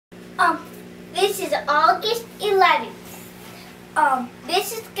Um, this is August 11th.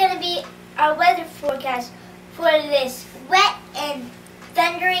 This is going to be our weather forecast for this wet and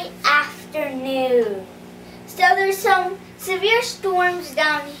thundery afternoon. So there's some severe storms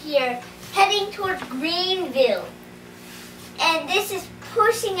down here heading towards Greenville. And this is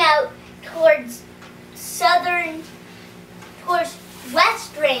pushing out towards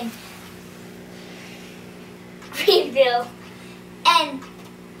western Greenville.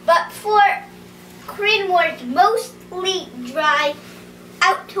 But for Creedmoor, it's mostly dry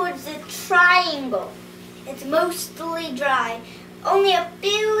out towards the triangle. It's mostly dry. Only a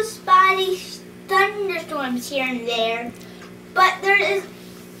few spotty thunderstorms here and there. But there is,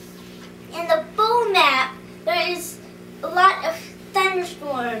 in the full map, there is a lot of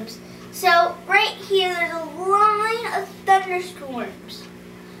thunderstorms. So right here, there's a line of thunderstorms.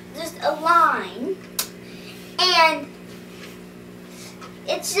 Just a line. And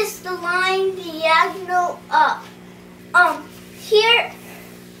it's just the line diagonal up. Here,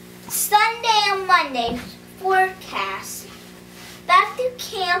 Sunday and Monday forecast. Back to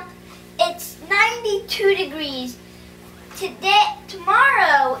camp, it's 92 degrees.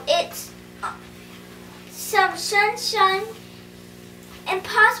 Tomorrow, it's some sunshine and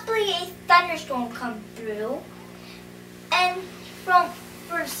possibly a thunderstorm come through. And for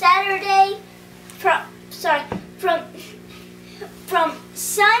Saturday, from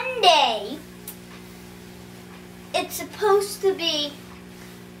Sunday, it's supposed to be,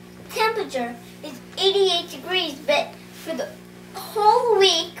 temperature is 88 degrees, but for the whole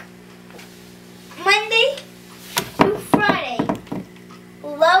week, Monday through Friday,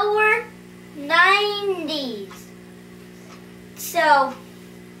 lower 90s. So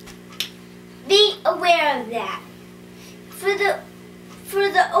be aware of that. For the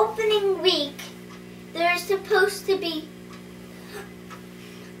opening week, there's supposed to be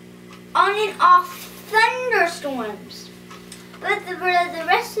on and off thunderstorms. But for the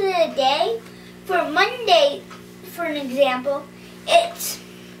rest of the day, for Monday, for an example, it's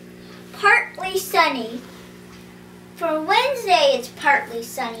partly sunny. For Wednesday, it's partly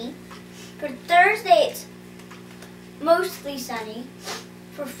sunny. For Thursday, it's mostly sunny.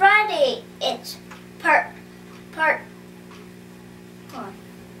 For Friday, it's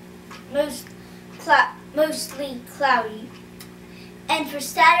mostly cloudy. And for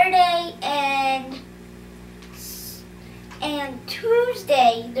Saturday and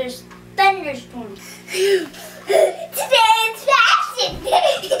Tuesday, there's thunderstorms. Today it's Fashion Day!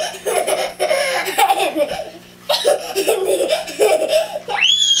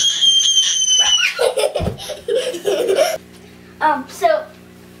 So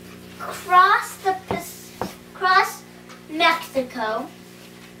cross Mexico,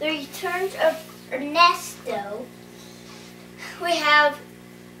 the returns of Ernesto. We have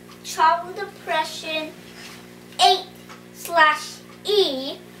Tropical Depression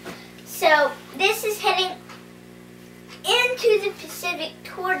 8/E. So this is heading into the Pacific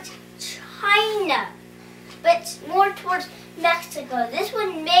towards China, but more towards Mexico. This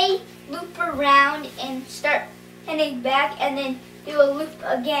one may loop around and start heading back and then do a loop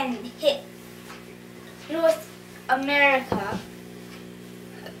again and hit North America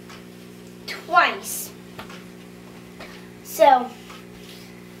twice. So,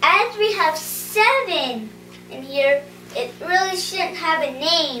 as we have 7 in here, it really shouldn't have a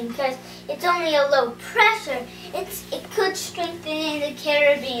name because it's only a low pressure. It could strengthen in the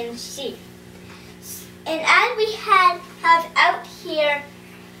Caribbean Sea. And as we have out here,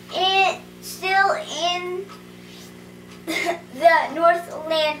 still in the North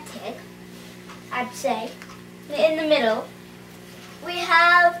Atlantic, I'd say, in the middle, we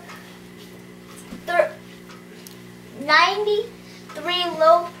have 93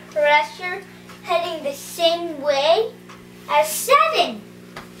 low pressure heading the same way as 7.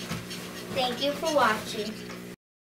 Thank you for watching.